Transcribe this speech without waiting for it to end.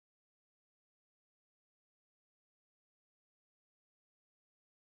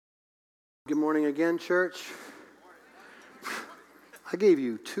morning again, church. I gave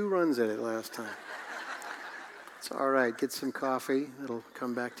you 2 runs at it last time. It's all right. Get some coffee. It'll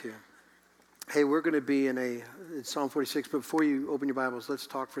come back to you. Hey, we're going to be in Psalm 46, but before you open your Bibles, let's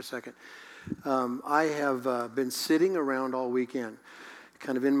talk for a second. I have been sitting around all weekend,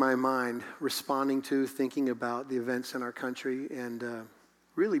 kind of in my mind, responding to, thinking about the events in our country, and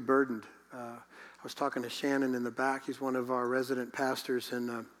really burdened. I was talking to Shannon in the back. He's one of our resident pastors,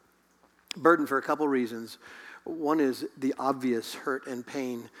 and burdened for a couple reasons. One is the obvious hurt and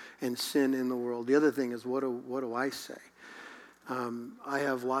pain and sin in the world. The other thing is, what do I say? I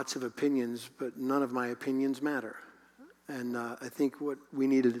have lots of opinions, but none of my opinions matter. And I think what we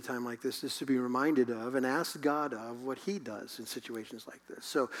need at a time like this is to be reminded of and ask God of what he does in situations like this.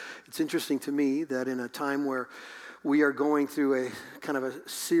 So it's interesting to me that in a time where we are going through a kind of a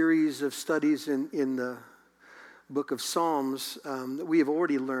series of studies in the book of Psalms, that we have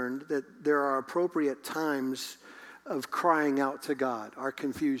already learned that there are appropriate times of crying out to God, our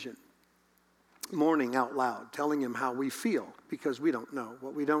confusion, mourning out loud, telling him how we feel, because we don't know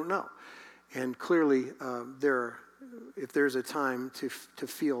what we don't know. And clearly, if there's a time to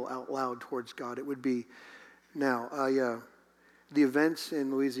feel out loud towards God, it would be now. The events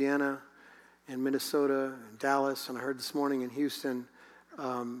in Louisiana and Minnesota and Dallas, and I heard this morning in Houston,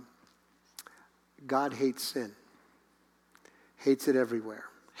 God hates sin. Hates it everywhere.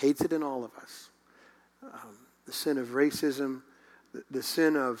 Hates it in all of us. The sin of racism, the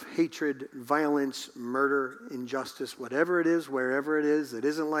sin of hatred, violence, murder, injustice, whatever it is, wherever it is that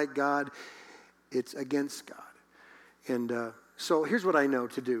isn't like God, it's against God. And so here's what I know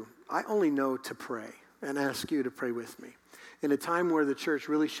to do. I only know to pray and ask you to pray with me. In a time where the church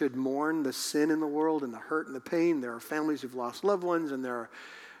really should mourn the sin in the world and the hurt and the pain, there are families who've lost loved ones, and there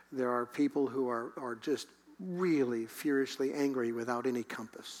are people who are just really furiously angry without any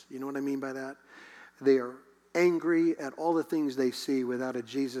compass. You know what I mean by that? They are angry at all the things they see without a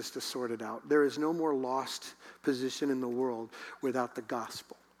Jesus to sort it out. There is no more lost position in the world without the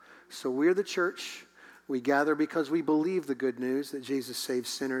gospel. So we're the church. We gather because we believe the good news that Jesus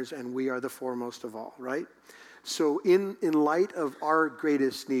saves sinners, and we are the foremost of all, right? So in light of our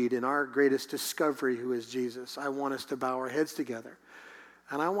greatest need and our greatest discovery, who is Jesus, I want us to bow our heads together.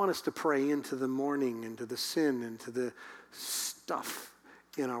 And I want us to pray into the mourning, into the sin, into the stuff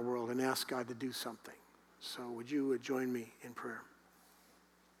in our world, and ask God to do something. So would you join me in prayer?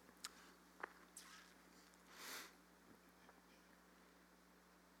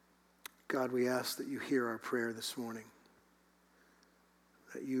 God, we ask that you hear our prayer this morning,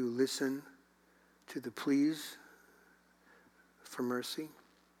 that you listen to the pleas for mercy.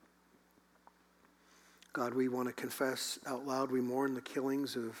 God, we want to confess out loud we mourn the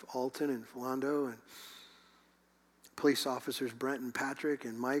killings of Alton and Philando and police officers Brent and Patrick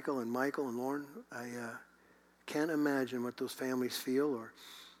and Michael and Lauren. I can't imagine what those families feel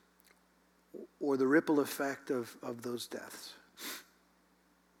or the ripple effect of those deaths.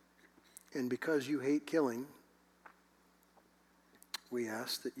 And because you hate killing, we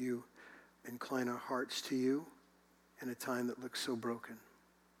ask that you incline our hearts to you in a time that looks so broken.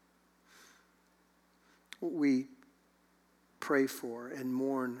 We pray for and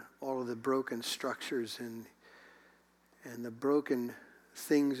mourn all of the broken structures and the broken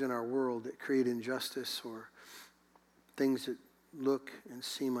things in our world that create injustice or things that look and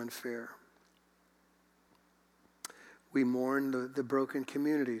seem unfair. We mourn the broken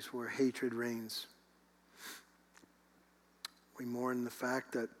communities where hatred reigns. We mourn the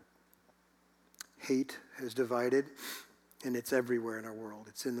fact that hate has divided, and it's everywhere in our world.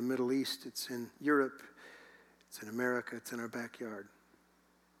 It's in the Middle East, it's in Europe, it's in America, it's in our backyard.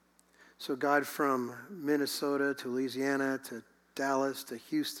 So God, from Minnesota to Louisiana to Dallas to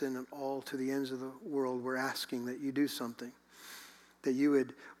Houston and all to the ends of the world, we're asking that you do something, that you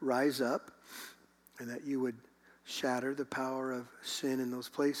would rise up and that you would shatter the power of sin in those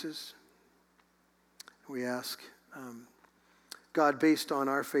places. We ask, God, based on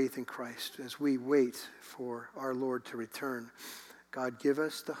our faith in Christ, as we wait for our Lord to return, God, give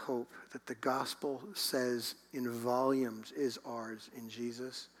us the hope that the gospel says in volumes is ours in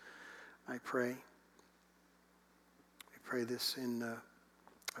Jesus. I pray. We pray this in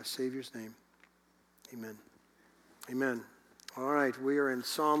our Savior's name. Amen. Amen. All right, we are in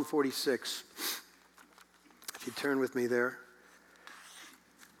Psalm 46. If you turn with me there.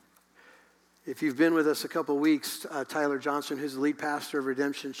 If you've been with us a couple weeks, Tyler Johnson, who's the lead pastor of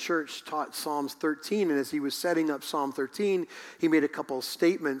Redemption Church, taught Psalms 13. And as he was setting up Psalm 13, he made a couple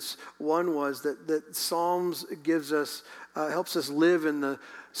statements. One was that Psalms gives us helps us live in the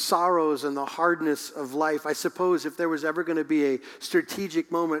sorrows and the hardness of life. I suppose if there was ever going to be a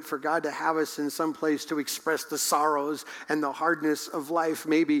strategic moment for God to have us in some place to express the sorrows and the hardness of life,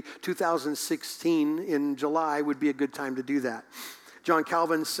 maybe 2016 in July would be a good time to do that. John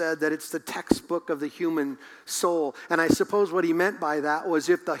Calvin said that it's the textbook of the human soul. And I suppose what he meant by that was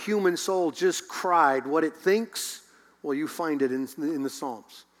if the human soul just cried what it thinks, well, you find it in the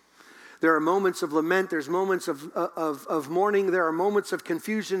Psalms. There are moments of lament. There's moments of mourning. There are moments of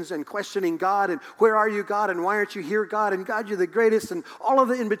confusions and questioning God. And where are you, God? And why aren't you here, God? And God, you're the greatest. And all of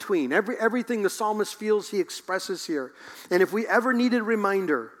the in between. Everything the psalmist feels, he expresses here. And if we ever needed a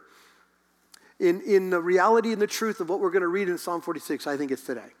reminder in the reality and the truth of what we're going to read in Psalm 46, I think it's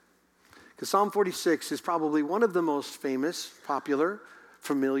today. Because Psalm 46 is probably one of the most famous, popular,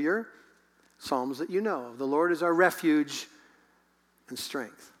 familiar psalms that you know. The Lord is our refuge and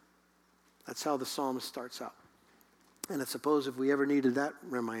strength. That's how the psalmist starts out. And I suppose if we ever needed that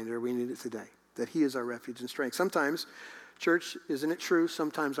reminder, we need it today, that he is our refuge and strength. Sometimes, church, isn't it true?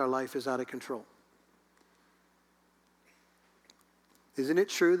 Sometimes our life is out of control. Isn't it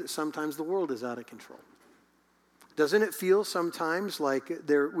true that sometimes the world is out of control? Doesn't it feel sometimes like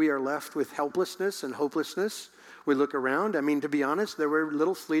we are left with helplessness and hopelessness? We look around. I mean, to be honest, there were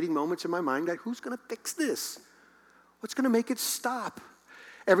little fleeting moments in my mind like, who's going to fix this? What's going to make it stop?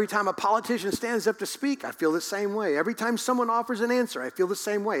 Every time a politician stands up to speak, I feel the same way. Every time someone offers an answer, I feel the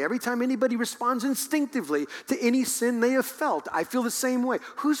same way. Every time anybody responds instinctively to any sin they have felt, I feel the same way.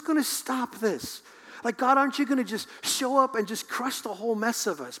 Who's going to stop this? Like, God, aren't you going to just show up and just crush the whole mess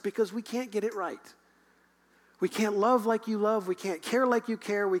of us because we can't get it right? We can't love like you love. We can't care like you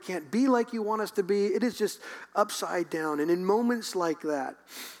care. We can't be like you want us to be. It is just upside down. And in moments like that,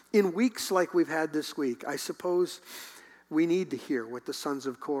 in weeks like we've had this week, I suppose we need to hear what the sons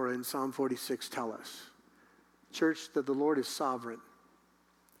of Korah in Psalm 46 tell us. Church, that the Lord is sovereign.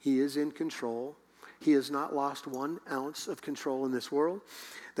 He is in control. He has not lost 1 ounce of control in this world.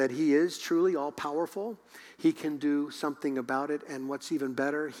 That he is truly all-powerful. He can do something about it. And what's even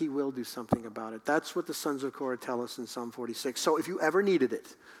better, he will do something about it. That's what the sons of Korah tell us in Psalm 46. So if you ever needed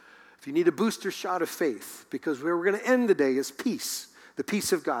it, if you need a booster shot of faith, because where we're going to end the day is peace, the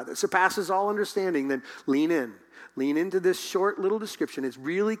peace of God that surpasses all understanding, then lean in. Lean into this short little description. It's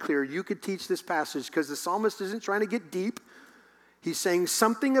really clear. You could teach this passage because the psalmist isn't trying to get deep. He's saying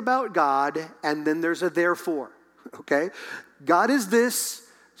something about God, and then there's a therefore, okay? God is this,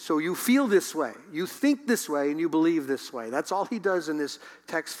 so you feel this way. You think this way, and you believe this way. That's all he does in this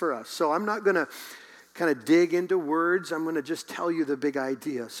text for us. So I'm not going to kind of dig into words. I'm going to just tell you the big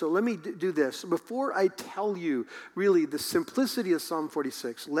idea. So let me do this. Before I tell you really the simplicity of Psalm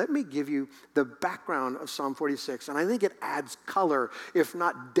 46, let me give you the background of Psalm 46. And I think it adds color, if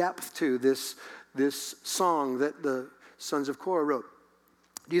not depth, to this song that the sons of Korah wrote.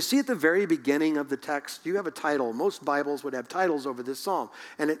 Do you see at the very beginning of the text, you have a title. Most Bibles would have titles over this psalm.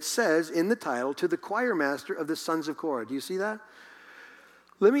 And it says in the title, to the choir master of the sons of Korah. Do you see that?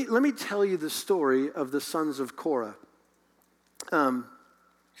 Let me tell you the story of the sons of Korah.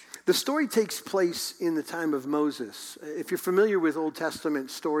 The story takes place in the time of Moses. If you're familiar with Old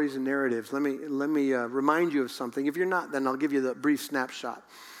Testament stories and narratives, let me remind you of something. If you're not, then I'll give you the brief snapshot.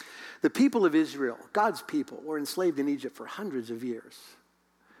 The people of Israel, God's people, were enslaved in Egypt for hundreds of years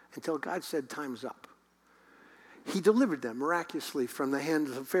until God said, time's up. He delivered them miraculously from the hands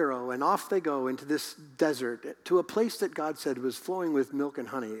of Pharaoh, and off they go into this desert to a place that God said was flowing with milk and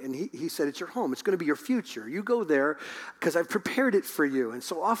honey. And he said, it's your home. It's going to be your future. You go there because I've prepared it for you. And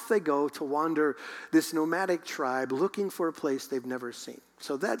so off they go to wander this nomadic tribe looking for a place they've never seen.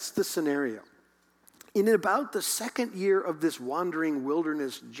 So that's the scenario. In about the second year of this wandering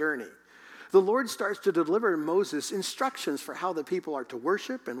wilderness journey, the Lord starts to deliver Moses instructions for how the people are to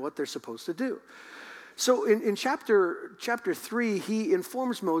worship and what they're supposed to do. So in chapter 3, he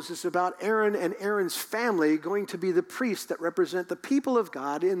informs Moses about Aaron and Aaron's family going to be the priests that represent the people of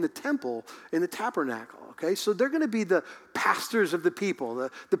God in the temple, in the tabernacle. Okay, so they're going to be the pastors of the people,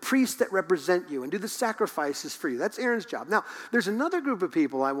 the priests that represent you and do the sacrifices for you. That's Aaron's job. Now, there's another group of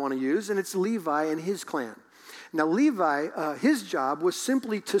people I want to use, and it's Levi and his clan. Now, Levi, his job was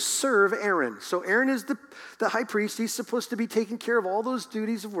simply to serve Aaron. So Aaron is the high priest. He's supposed to be taking care of all those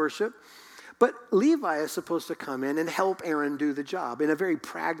duties of worship. But Levi is supposed to come in and help Aaron do the job in a very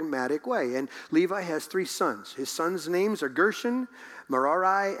pragmatic way. And Levi has 3 sons. His sons' names are Gershon,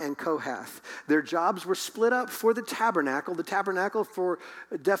 Merari and Kohath. Their jobs were split up for the tabernacle. The tabernacle, for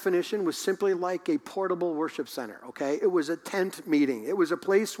definition, was simply like a portable worship center, okay? It was a tent meeting. It was a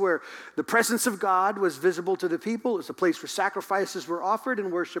place where the presence of God was visible to the people. It was a place where sacrifices were offered and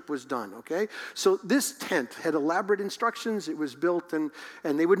worship was done, okay? So this tent had elaborate instructions. It was built, and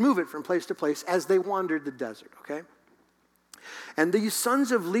they would move it from place to place as they wandered the desert, okay? And the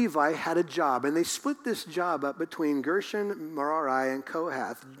sons of Levi had a job, and they split this job up between Gershon, Merari, and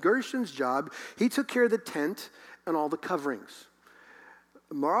Kohath. Gershon's job, he took care of the tent and all the coverings.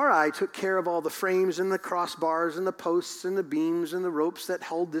 Merari took care of all the frames and the crossbars and the posts and the beams and the ropes that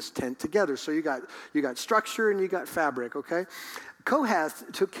held this tent together. So you got structure and you got fabric, okay?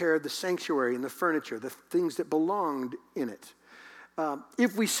 Kohath took care of the sanctuary and the furniture, the things that belonged in it.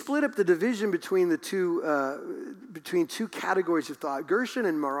 If we split up the division between two categories of thought, Gershon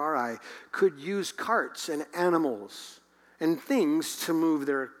and Merari could use carts and animals and things to move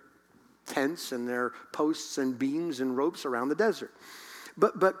their tents and their posts and beams and ropes around the desert.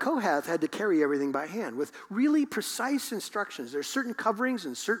 But Kohath had to carry everything by hand with really precise instructions. There's certain coverings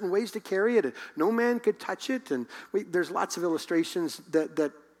and certain ways to carry it, and no man could touch it. And there's lots of illustrations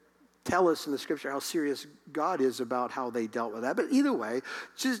that tell us in the scripture how serious God is about how they dealt with that. But either way,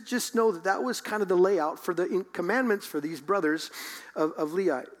 just know that was kind of the layout for the commandments for these brothers of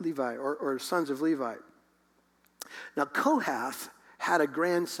Levi or sons of Levi. Now, Kohath had a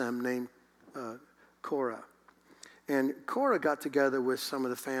grandson named Korah. And Korah got together with some of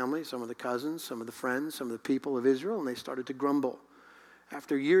the family, some of the cousins, some of the friends, some of the people of Israel, and they started to grumble.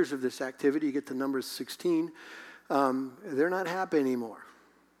 After years of this activity, you get to Numbers 16, they're not happy anymore.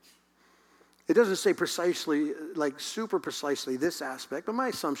 It doesn't say precisely, like super precisely this aspect, but my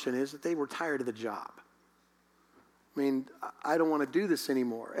assumption is that they were tired of the job. I mean, I don't want to do this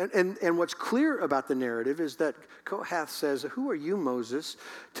anymore. And what's clear about the narrative is that Kohath says, who are you, Moses,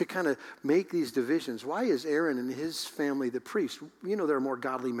 to kind of make these divisions? Why is Aaron and his family the priest? You know, there are more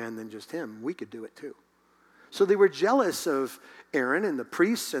godly men than just him. We could do it too. So they were jealous of Aaron and the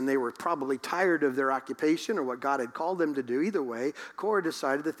priests, and they were probably tired of their occupation or what God had called them to do. Either way, Korah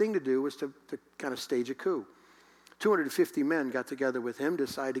decided the thing to do was to kind of stage a coup. 250 men got together with him,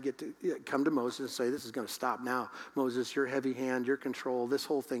 decided to come to Moses and say, this is going to stop now. Moses, your heavy hand, your control, this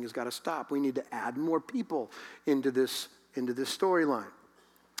whole thing has got to stop. We need to add more people into this storyline.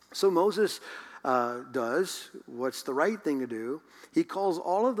 So Moses does what's the right thing to do. He calls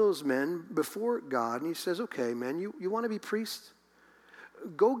all of those men before God, and he says, okay, man, you want to be priests?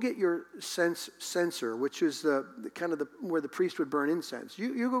 Go get your censer, which is the where the priest would burn incense.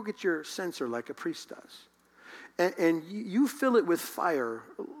 You go get your censer like a priest does. And you fill it with fire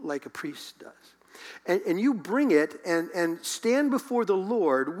like a priest does. And you bring it and stand before the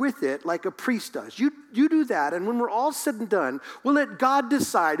Lord with it like a priest does. You do that, and when we're all said and done, we'll let God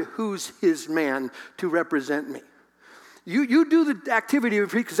decide who's his man to represent me. You do the activity of a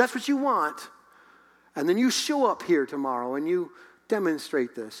priest because that's what you want, and then you show up here tomorrow and you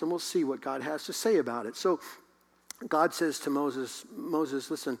demonstrate this, and we'll see what God has to say about it. So God says to Moses,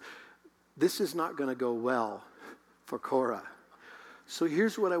 listen, this is not going to go well for Korah. So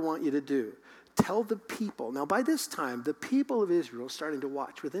here's what I want you to do. Tell the people. Now, by this time, the people of Israel are starting to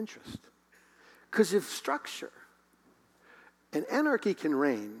watch with interest. Because if structure and anarchy can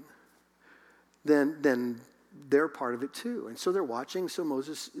reign, then they're part of it too. And so they're watching. So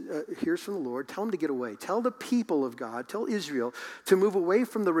Moses hears from the Lord. Tell them to get away. Tell the people of God, tell Israel, to move away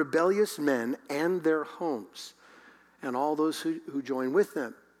from the rebellious men and their homes and all those who join with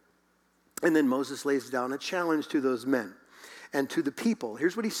them. And then Moses lays down a challenge to those men and to the people.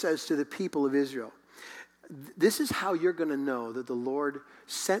 Here's what he says to the people of Israel. This is how you're going to know that the Lord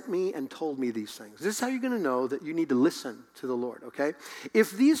sent me and told me these things. This is how you're going to know that you need to listen to the Lord, okay?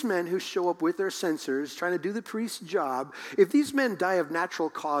 If these men who show up with their censers trying to do the priest's job, if these men die of natural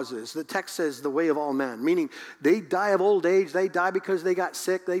causes, the text says the way of all men, meaning they die of old age, they die because they got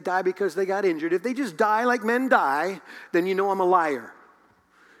sick, they die because they got injured. If they just die like men die, then you know I'm a liar.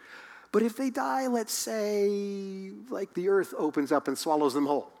 But if they die, let's say, like the earth opens up and swallows them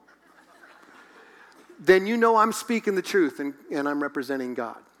whole, then you know I'm speaking the truth and I'm representing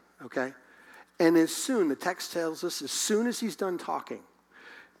God, okay? And the text tells us, as soon as he's done talking,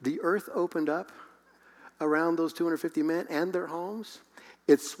 the earth opened up around those 250 men and their homes.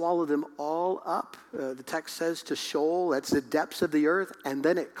 It swallowed them all up. The text says to Sheol, that's the depths of the earth, and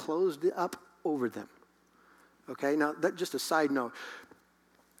then it closed up over them, okay? Now, just a side note.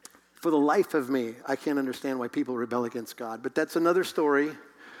 For the life of me, I can't understand why people rebel against God, but that's another story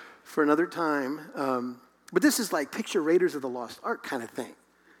for another time. But this is like picture Raiders of the Lost Ark kind of thing.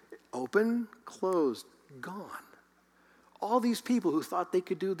 Open, closed, gone. All these people who thought they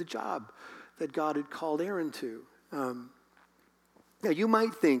could do the job that God had called Aaron to. Now, you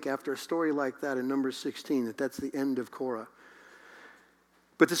might think after a story like that in Numbers 16 that that's the end of Korah.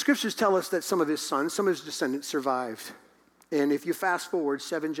 But the scriptures tell us that some of his sons, some of his descendants survived. And if you fast forward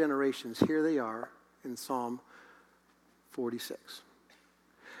 7 generations, here they are in Psalm 46.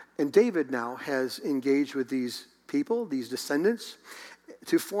 And David now has engaged with these people, these descendants,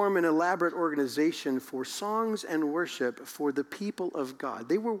 to form an elaborate organization for songs and worship for the people of God.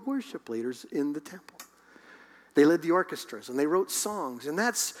 They were worship leaders in the temple. They led the orchestras and they wrote songs. And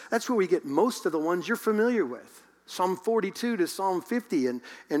that's where we get most of the ones you're familiar with. Psalm 42 to Psalm 50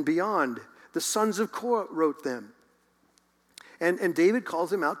 and beyond. The sons of Korah wrote them. And David calls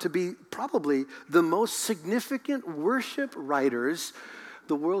them out to be probably the most significant worship writers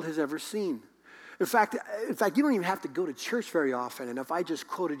the world has ever seen. In fact, you don't even have to go to church very often. And if I just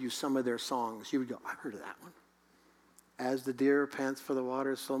quoted you some of their songs, you would go, I've heard of that one. As the deer pants for the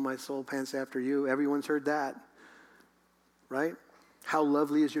water, so my soul pants after you. Everyone's heard that, right? How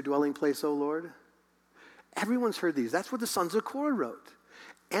lovely is your dwelling place, O Lord? Everyone's heard these. That's what the sons of Korah wrote.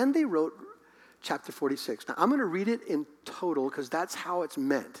 And they wrote chapter 46. Now, I'm going to read it in total because that's how it's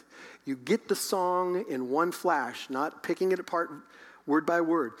meant. You get the song in one flash, not picking it apart word by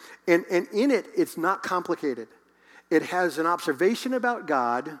word. And in it, it's not complicated. It has an observation about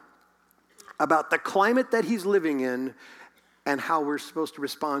God, about the climate that he's living in, and how we're supposed to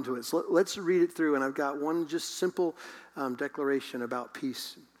respond to it. So let's read it through, and I've got one just simple declaration about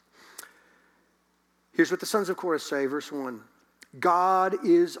peace. Here's what the sons of Korah say, verse 1. God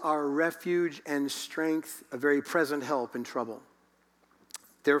is our refuge and strength, a very present help in trouble.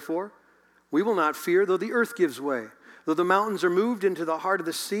 Therefore, we will not fear, though the earth gives way, though the mountains are moved into the heart of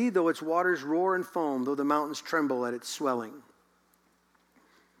the sea, though its waters roar and foam, though the mountains tremble at its swelling.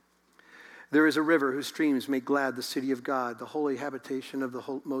 There is a river whose streams make glad the city of God, the holy habitation of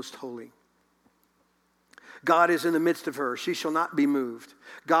the most holy. God is in the midst of her. She shall not be moved.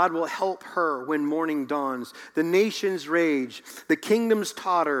 God will help her when morning dawns. The nations rage. The kingdoms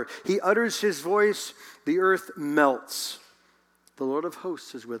totter. He utters his voice. The earth melts. The Lord of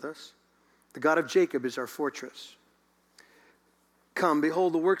hosts is with us. The God of Jacob is our fortress. Come,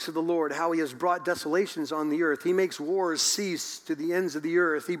 behold the works of the Lord, how he has brought desolations on the earth. He makes wars cease to the ends of the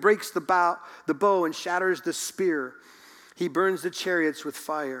earth. He breaks the bow and shatters the spear. He burns the chariots with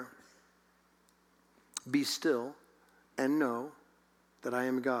fire. Be still and know that I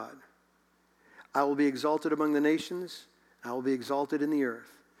am God. I will be exalted among the nations. I will be exalted in the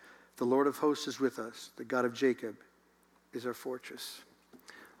earth. The Lord of hosts is with us. The God of Jacob is our fortress.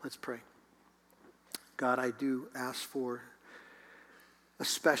 Let's pray. God, I do ask for a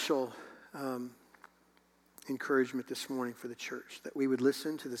special encouragement this morning for the church, that we would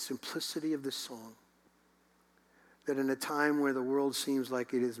listen to the simplicity of this song, that in a time where the world seems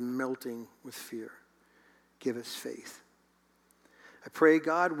like it is melting with fear, give us faith. I pray,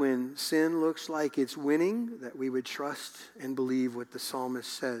 God, when sin looks like it's winning, that we would trust and believe what the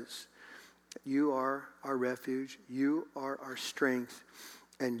psalmist says. You are our refuge, you are our strength,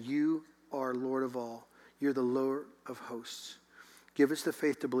 and you are Lord of all. You're the Lord of hosts. Give us the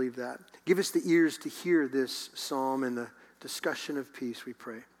faith to believe that. Give us the ears to hear this psalm and the discussion of peace, we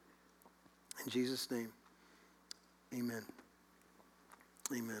pray. In Jesus' name, amen.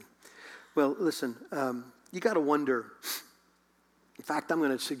 Amen. Well, listen, you got to wonder. In fact, I'm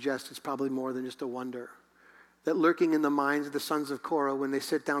going to suggest it's probably more than just a wonder, that lurking in the minds of the sons of Korah when they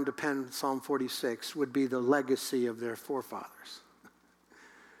sit down to pen Psalm 46 would be the legacy of their forefathers.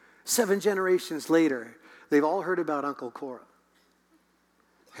 7 generations later, they've all heard about Uncle Korah.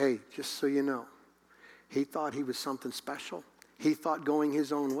 Hey, just so you know, he thought he was something special. He thought going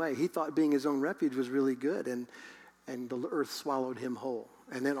his own way. He thought being his own refuge was really good, and the earth swallowed him whole.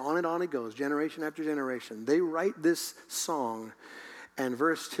 And then on it goes, generation after generation. They write this song, and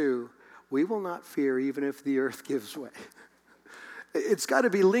verse 2, we will not fear even if the earth gives way. It's got to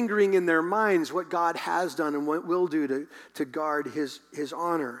be lingering in their minds what God has done and what will do to guard his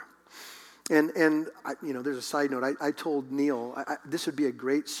honor. And there's a side note. I told Neil, this would be a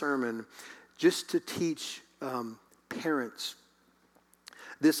great sermon just to teach parents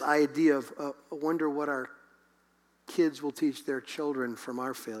this idea of wonder what our kids will teach their children from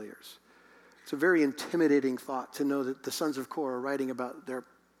our failures. It's a very intimidating thought to know that the sons of Korah are writing about their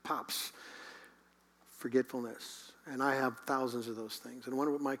pops' forgetfulness. And I have thousands of those things. And I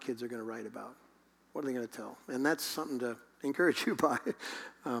wonder what my kids are going to write about. What are they going to tell? And that's something to encourage you by.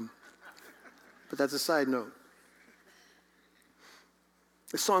 But that's a side note.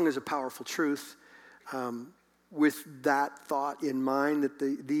 The song is a powerful truth. with that thought in mind,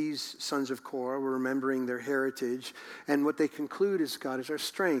 that these sons of Korah were remembering their heritage. And what they conclude is God is our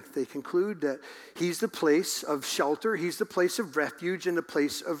strength. They conclude that he's the place of shelter, he's the place of refuge, and the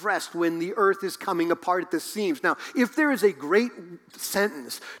place of rest when the earth is coming apart at the seams. Now, if there is a great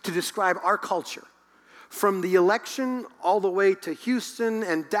sentence to describe our culture, from the election all the way to Houston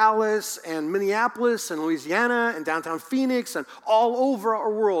and Dallas and Minneapolis and Louisiana and downtown Phoenix and all over our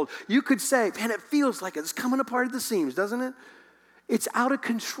world, you could say, man, it feels like it's coming apart at the seams, doesn't it? It's out of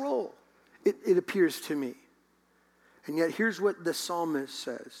control, it appears to me. And yet here's what the psalmist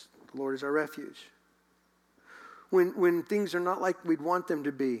says: the Lord is our refuge. When things are not like we'd want them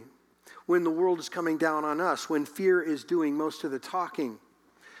to be, when the world is coming down on us, when fear is doing most of the talking,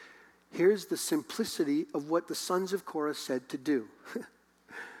 here's the simplicity of what the sons of Korah said to do.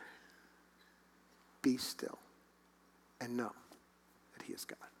 Be still and know that he is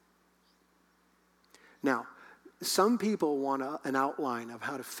God. Now, some people want an outline of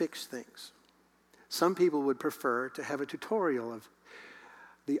how to fix things. Some people would prefer to have a tutorial of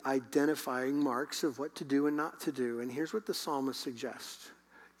the identifying marks of what to do and not to do. And here's what the psalmist suggests.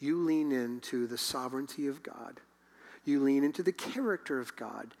 You lean into the sovereignty of God. You lean into the character of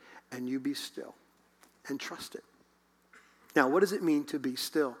God, and you be still and trust it. Now, what does it mean to be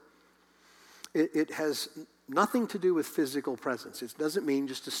still? It has nothing to do with physical presence. It doesn't mean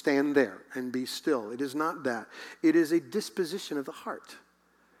just to stand there and be still. It is not that. It is a disposition of the heart.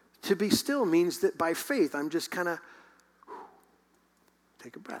 To be still means that by faith, I'm just kind of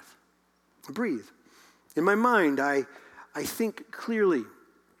take a breath, breathe. In my mind, I think clearly.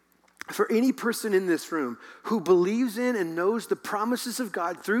 For any person in this room who believes in and knows the promises of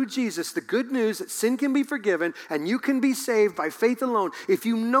God through Jesus, the good news that sin can be forgiven and you can be saved by faith alone, if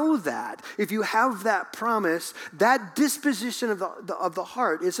you know that, if you have that promise, that disposition of the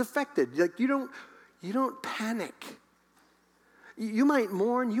heart is affected. Like you don't panic. You might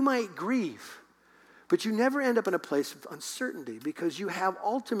mourn, you might grieve, but you never end up in a place of uncertainty because you have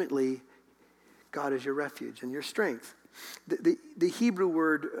ultimately God as your refuge and your strength. The Hebrew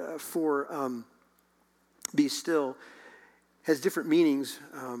word for be still has different meanings.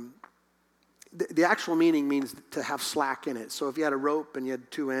 The actual meaning means to have slack in it. So if you had a rope and you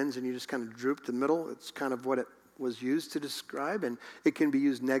had two ends and you just kind of drooped the middle, it's kind of what it was used to describe, and it can be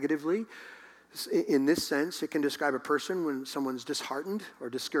used negatively. In this sense, it can describe a person when someone's disheartened or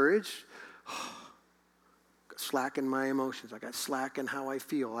discouraged. Slack in my emotions. I got slack in how I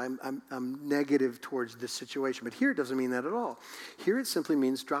feel. I'm negative towards this situation. But here it doesn't mean that at all. Here it simply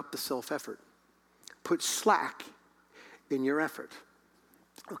means drop the self-effort. Put slack in your effort.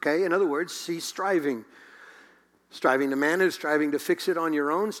 Okay? In other words, cease striving. Striving to manage, striving to fix it on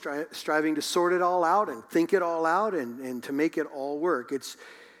your own, striving to sort it all out and think it all out and to make it all work. It's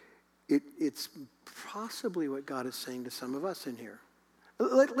possibly what God is saying to some of us in here.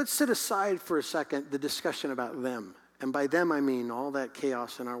 Let's set aside for a second the discussion about them. And by them, I mean all that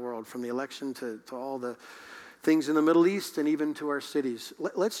chaos in our world, from the election to all the things in the Middle East and even to our cities.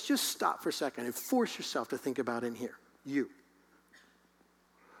 Let's just stop for a second and force yourself to think about in here.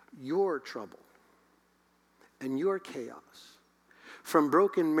 Your trouble and your chaos. From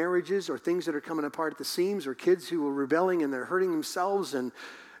broken marriages or things that are coming apart at the seams, or kids who are rebelling and they're hurting themselves, and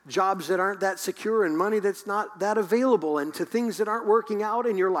jobs that aren't that secure and money that's not that available, and to things that aren't working out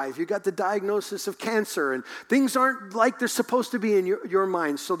in your life. You got the diagnosis of cancer and things aren't like they're supposed to be in your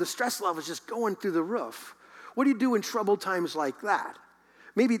mind. So the stress level is just going through the roof. What do you do in troubled times like that?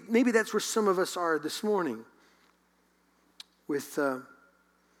 Maybe that's where some of us are this morning with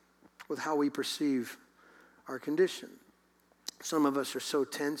how we perceive our condition. Some of us are so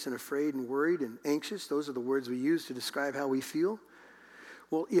tense and afraid and worried and anxious. Those are the words we use to describe how we feel.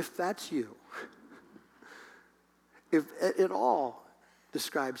 Well, if that's you, if it all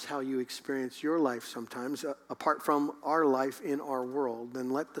describes how you experience your life sometimes, apart from our life in our world, then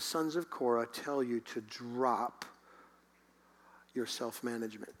let the sons of Korah tell you to drop your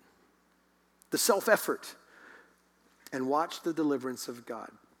self-management, the self-effort, and watch the deliverance of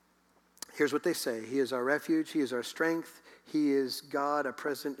God. Here's what they say. He is our refuge. He is our strength. He is God, a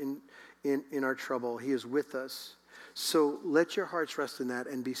present in our trouble. He is with us. So let your hearts rest in that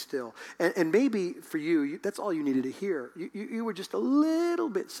and be still. And maybe for you, that's all you needed to hear. You were just a little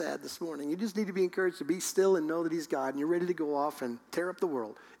bit sad this morning. You just need to be encouraged to be still and know that he's God, and you're ready to go off and tear up the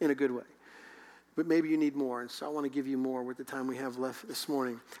world in a good way. But maybe you need more, and so I want to give you more with the time we have left this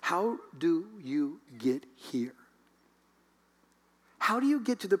morning. How do you get here? How do you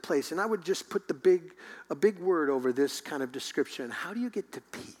get to the place? And I would just put a big word over this kind of description. How do you get to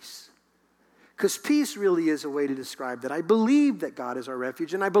peace? Because peace really is a way to describe that. I believe that God is our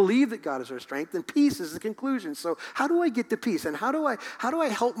refuge, and I believe that God is our strength, and peace is the conclusion. So how do I get to peace? And how do I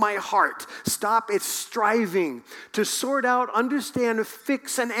help my heart stop its striving to sort out, understand,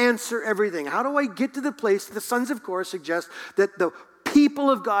 fix, and answer everything? How do I get to the place that the sons of Korah suggest that the people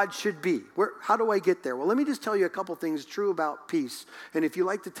of God should be? How do I get there? Well, let me just tell you a couple things true about peace. And if you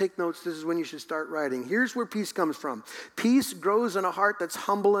like to take notes, this is when you should start writing. Here's where peace comes from. Peace grows in a heart that's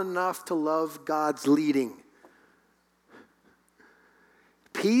humble enough to love God's leading.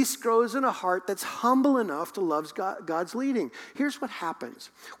 Peace grows in a heart that's humble enough to love God's leading. Here's what happens.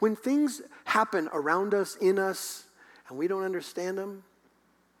 When things happen around us, in us, and we don't understand them,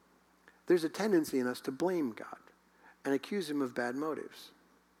 there's a tendency in us to blame God and accuse him of bad motives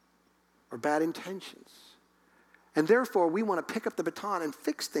or bad intentions. And therefore, we want to pick up the baton and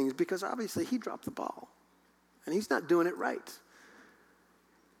fix things because obviously he dropped the ball and he's not doing it right.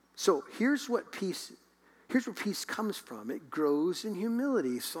 So here's where peace comes from. It grows in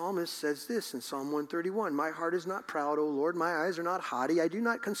humility. Psalmist says this in Psalm 131, "My heart is not proud, O Lord. My eyes are not haughty. I do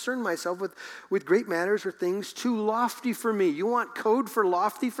not concern myself with great matters or things too lofty for me." You want code for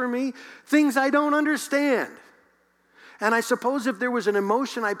lofty for me? Things I don't understand. And I suppose if there was an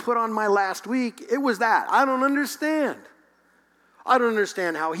emotion I put on my last week, it was that. I don't understand. I don't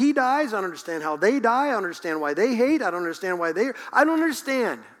understand how he dies. I don't understand how they die. I don't understand why they hate. I don't understand why I don't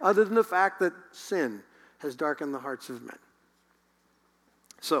understand other than the fact that sin has darkened the hearts of men.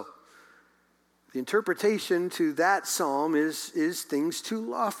 So, the interpretation to that psalm is things too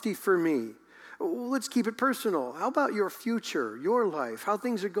lofty for me. Well, let's keep it personal. How about your future, your life, how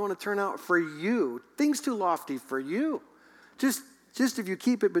things are going to turn out for you? Things too lofty for you. Just if you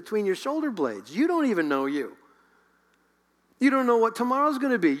keep it between your shoulder blades. You don't even know you. You don't know what tomorrow's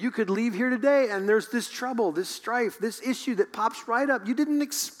going to be. You could leave here today and there's this trouble, this strife, this issue that pops right up you didn't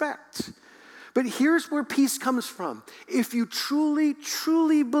expect. But here's where peace comes from. If you truly,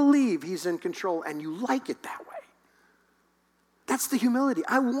 truly believe he's in control and you like it that way, that's the humility.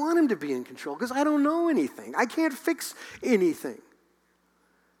 I want him to be in control because I don't know anything. I can't fix anything.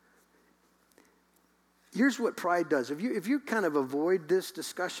 Here's what pride does. If you kind of avoid this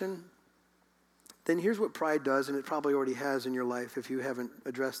discussion, then here's what pride does, and it probably already has in your life if you haven't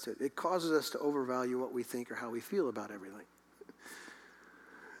addressed it. It causes us to overvalue what we think or how we feel about everything.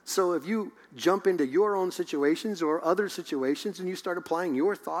 So if you jump into your own situations or other situations and you start applying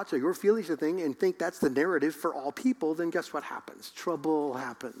your thoughts or your feelings to things and think that's the narrative for all people, then guess what happens? Trouble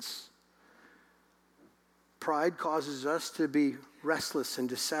happens. Pride causes us to be restless and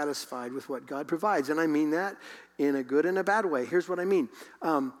dissatisfied with what God provides. And I mean that in a good and a bad way. Here's what I mean.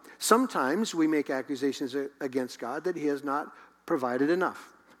 Sometimes we make accusations against God that he has not provided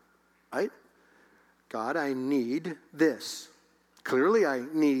enough. Right? God, I need this. Clearly I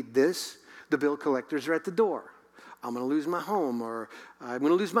need this. The bill collectors are at the door. I'm going to lose my home or I'm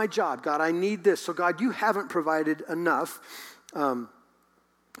going to lose my job. God, I need this. So God, you haven't provided enough.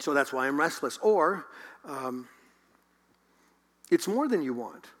 So that's why I'm restless. Or it's more than you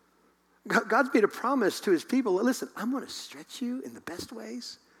want. God's made a promise to his people. Listen, I'm going to stretch you in the best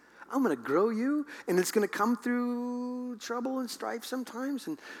ways. I'm going to grow you, and it's going to come through trouble and strife sometimes.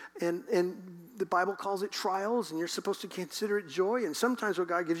 And the Bible calls it trials, and you're supposed to consider it joy. And sometimes what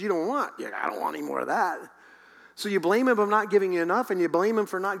God gives you don't want. I don't want any more of that. So you blame him for not giving you enough, and you blame him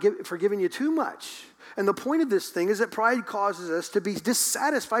for giving you too much. And the point of this thing is that pride causes us to be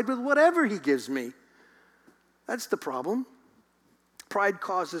dissatisfied with whatever he gives me. That's the problem. Pride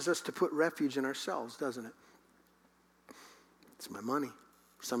causes us to put refuge in ourselves, doesn't it? It's my money.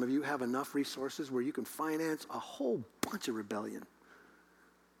 Some of you have enough resources where you can finance a whole bunch of rebellion.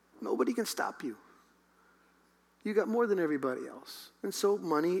 Nobody can stop you. You got more than everybody else. And so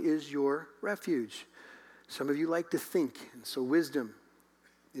money is your refuge. Some of you like to think, and so wisdom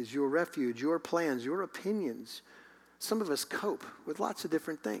is your refuge, your plans, your opinions. Some of us cope with lots of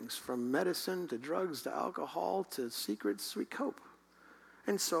different things, from medicine to drugs to alcohol to secrets. We cope.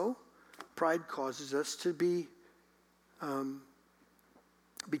 And so pride causes us to be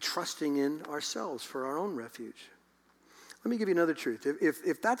trusting in ourselves for our own refuge. Let me give you another truth.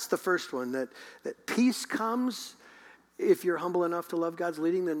 If that's the first one, that peace comes if you're humble enough to love God's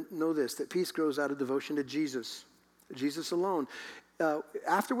leading, then know this, that peace grows out of devotion to Jesus alone.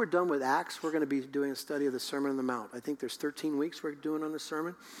 After we're done with Acts, we're going to be doing a study of the Sermon on the Mount. I think there's 13 weeks we're doing on the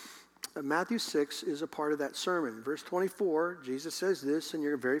sermon. Matthew 6 is a part of that sermon. Verse 24, Jesus says this, and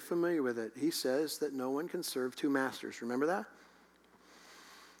you're very familiar with it. He says that no one can serve two masters. Remember that?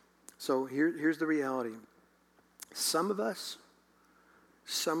 So here's the reality. Some of us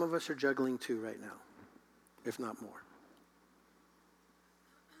are juggling two right now, if not more.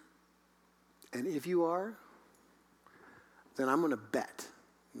 And if you are, then I'm going to bet,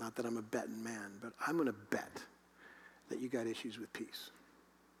 not that I'm a betting man, but I'm going to bet that you got issues with peace.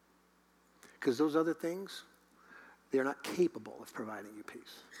 Because those other things, they're not capable of providing you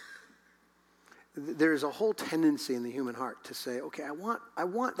peace. There's a whole tendency in the human heart to say, okay, I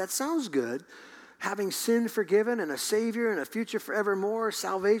want, that sounds good. Having sin forgiven and a Savior and a future forevermore,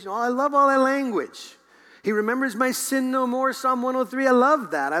 salvation. Oh, I love all that language. He remembers my sin no more, Psalm 103. I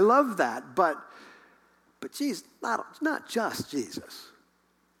love that. But Jesus, not just Jesus.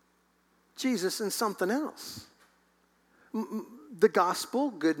 Jesus and something else. The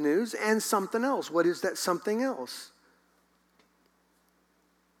gospel, good news, and something else. What is that something else?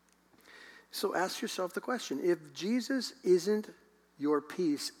 So ask yourself the question, if Jesus isn't your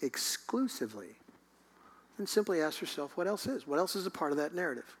peace exclusively, then simply ask yourself what else is? What else is a part of that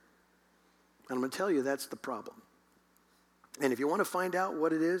narrative? And I'm going to tell you that's the problem. And if you want to find out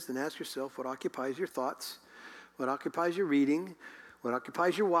what it is, then ask yourself what occupies your thoughts, what occupies your reading, what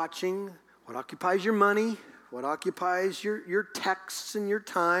occupies your watching, what occupies your money, what occupies your texts and your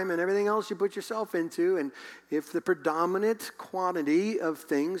time and everything else you put yourself into. And if the predominant quantity of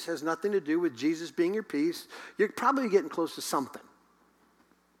things has nothing to do with Jesus being your peace, you're probably getting close to something.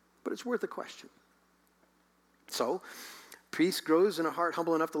 But it's worth a question. So, peace grows in a heart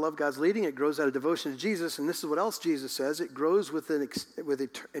humble enough to love God's leading. It grows out of devotion to Jesus. And this is what else Jesus says. It grows with an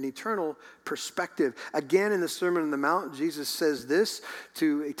eternal perspective. Again, in the Sermon on the Mount, Jesus says this.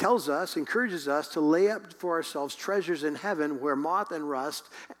 He tells us, encourages us to lay up for ourselves treasures in heaven where moth and rust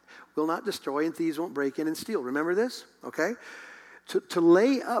will not destroy and thieves won't break in and steal. Remember this? Okay? To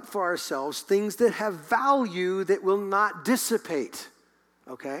lay up for ourselves things that have value that will not dissipate.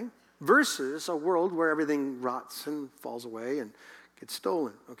 Okay? Versus a world where everything rots and falls away and gets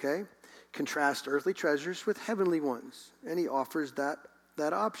stolen, okay? Contrast earthly treasures with heavenly ones. And he offers that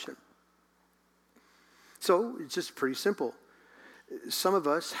option. So it's just pretty simple. Some of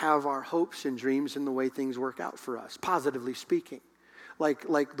us have our hopes and dreams in the way things work out for us, positively speaking.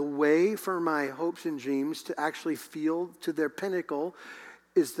 Like the way for my hopes and dreams to actually feel to their pinnacle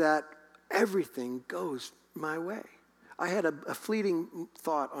is that everything goes my way. I had a fleeting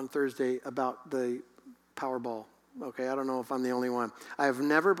thought on Thursday about the Powerball. Okay, I don't know if I'm the only one. I have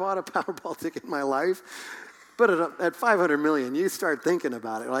never bought a Powerball ticket in my life, but at 500 million, you start thinking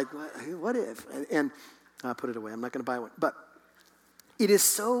about it. Like, what if? And I put it away. I'm not going to buy one. But it is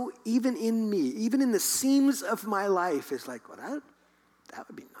so, even in me, even in the seams of my life, it's like, well, that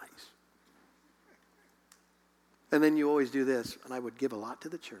would be nice. And then you always do this, and I would give a lot to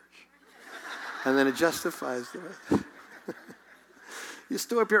the church. And then it justifies the You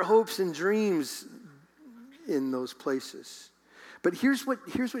store up your hopes and dreams in those places. But here's what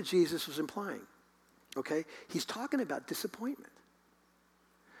Jesus was implying, okay? He's talking about disappointment.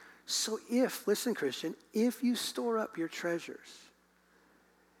 So listen, Christian, if you store up your treasures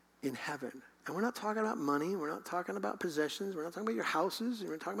in heaven, and we're not talking about money, we're not talking about possessions, we're not talking about your houses,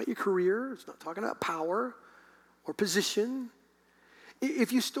 we're not talking about your career, it's not talking about power or position.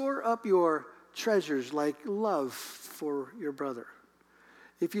 If you store up your treasures like love for your brother,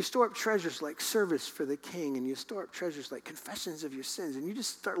 if you store up treasures like service for the king, and you store up treasures like confessions of your sins, and you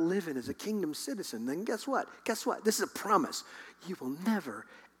just start living as a kingdom citizen, then guess what? Guess what? This is a promise. You will never,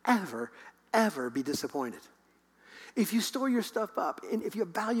 ever, ever be disappointed. If you store your stuff up, and if you have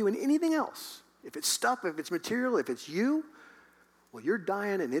value in anything else, if it's stuff, if it's material, if it's you, well, you're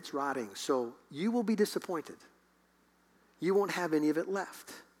dying and it's rotting, so you will be disappointed. You won't have any of it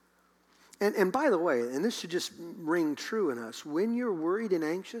left. And by the way, and this should just ring true in us, when you're worried and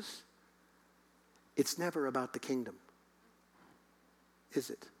anxious, it's never about the kingdom, is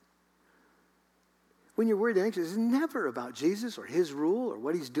it? When you're worried and anxious, it's never about Jesus or his rule or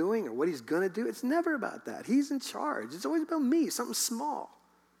what he's doing or what he's going to do. It's never about that. He's in charge. It's always about me, something small.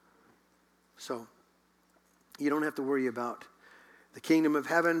 So you don't have to worry about the kingdom of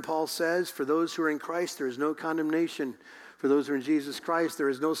heaven. Paul says, for those who are in Christ, there is no condemnation. For those who are in Jesus Christ, there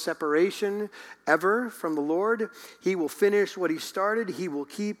is no separation ever from the Lord. He will finish what he started. He will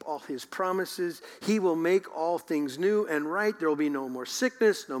keep all his promises. He will make all things new and right. There will be no more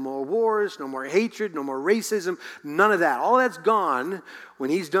sickness, no more wars, no more hatred, no more racism, none of that. All that's gone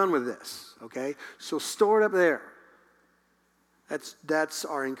when he's done with this, okay? So store it up there. That's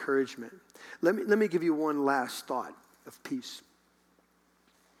our encouragement. Let me give you one last thought of peace.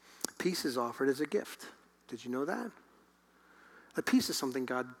 Peace is offered as a gift. Did you know that? A peace is something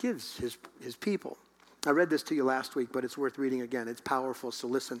God gives his people. I read this to you last week, but it's worth reading again. It's powerful, so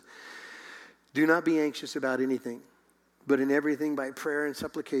listen. Do not be anxious about anything, but in everything by prayer and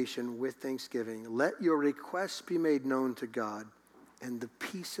supplication with thanksgiving. Let your requests be made known to God, and the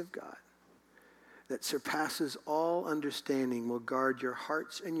peace of God, that surpasses all understanding will guard your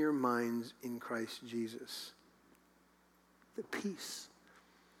hearts and your minds in Christ Jesus. The peace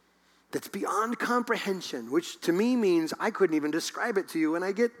that's beyond comprehension, which to me means I couldn't even describe it to you when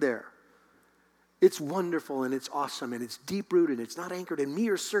I get there. It's wonderful and it's awesome and it's deep-rooted. It's not anchored in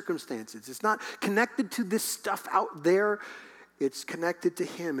mere circumstances. It's not connected to this stuff out there. It's connected to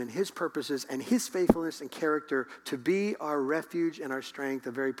him and his purposes and his faithfulness and character to be our refuge and our strength,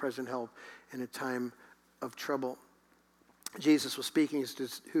 a very present help in a time of trouble. Jesus was speaking to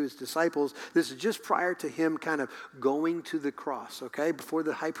his disciples. This is just prior to him kind of going to the cross, okay? Before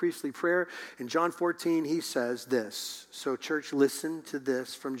the high priestly prayer. In John 14, he says this. So church, listen to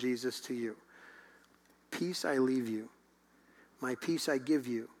this from Jesus to you. Peace I leave you. My peace I give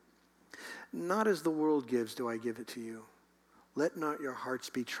you. Not as the world gives do I give it to you. Let not your hearts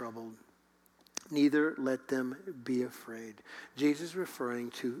be troubled. Neither let them be afraid. Jesus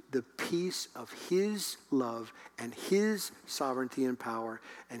referring to the peace of his love and his sovereignty and power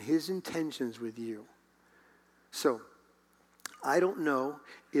and his intentions with you. So, I don't know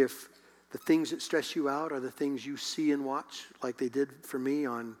if the things that stress you out are the things you see and watch, like they did for me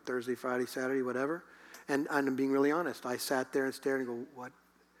on Thursday, Friday, Saturday, whatever. And I'm being really honest. I sat there and stared and go,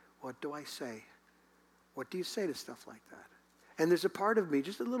 what do I say? What do you say to stuff like that? And there's a part of me,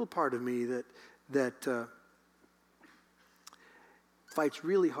 just a little part of me, that fights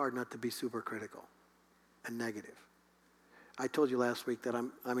really hard not to be super critical and negative. I told you last week that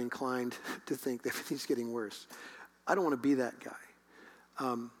I'm inclined to think that everything's getting worse. I don't want to be that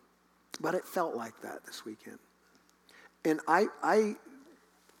guy. But it felt like that this weekend. And I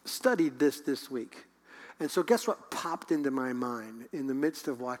studied this week. And so guess what popped into my mind in the midst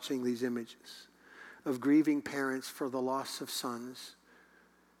of watching these images of grieving parents for the loss of sons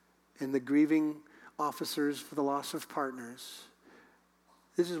and the grieving officers for the loss of partners.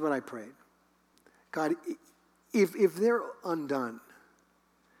 This is what I prayed. God, if they're undone,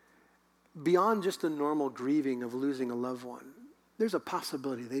 beyond just the normal grieving of losing a loved one, there's a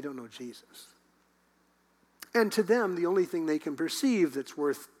possibility they don't know Jesus. And to them, the only thing they can perceive that's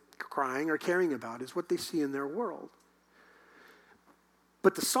worth crying or caring about is what they see in their world.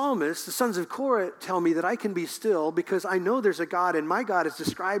 But the psalmist, the sons of Korah, tell me that I can be still because I know there's a God, and my God is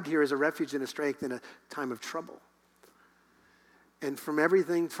described here as a refuge and a strength in a time of trouble. And from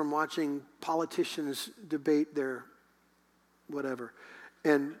everything from watching politicians debate their whatever,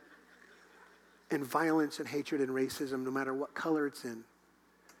 and violence and hatred and racism, no matter what color it's in,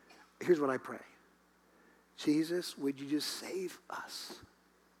 here's what I pray. Jesus, would you just save us?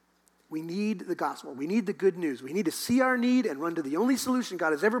 We need the gospel. We need the good news. We need to see our need and run to the only solution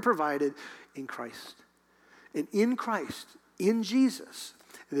God has ever provided in Christ. And in Christ, in Jesus,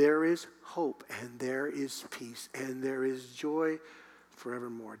 there is hope and there is peace and there is joy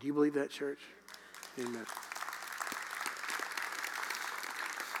forevermore. Do you believe that, church? Amen.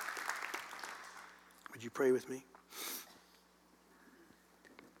 Would you pray with me?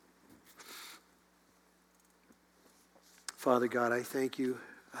 Father God, I thank you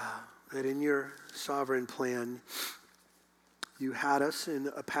that in your sovereign plan, you had us in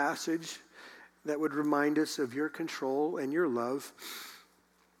a passage that would remind us of your control and your love,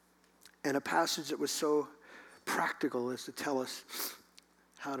 and a passage that was so practical as to tell us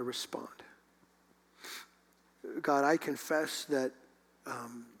how to respond. God, I confess that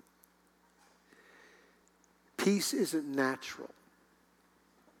peace isn't natural,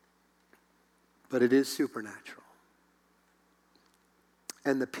 but it is supernatural.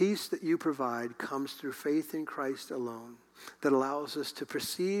 And the peace that you provide comes through faith in Christ alone, that allows us to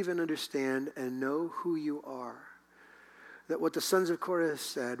perceive and understand and know who you are. That what the sons of Korah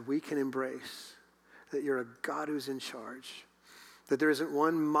said, we can embrace. That you're a God who's in charge. That there isn't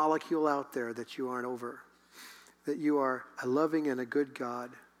one molecule out there that you aren't over. That you are a loving and a good God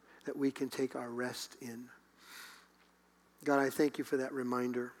that we can take our rest in. God, I thank you for that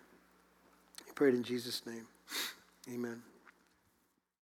reminder. I pray it in Jesus' name. Amen.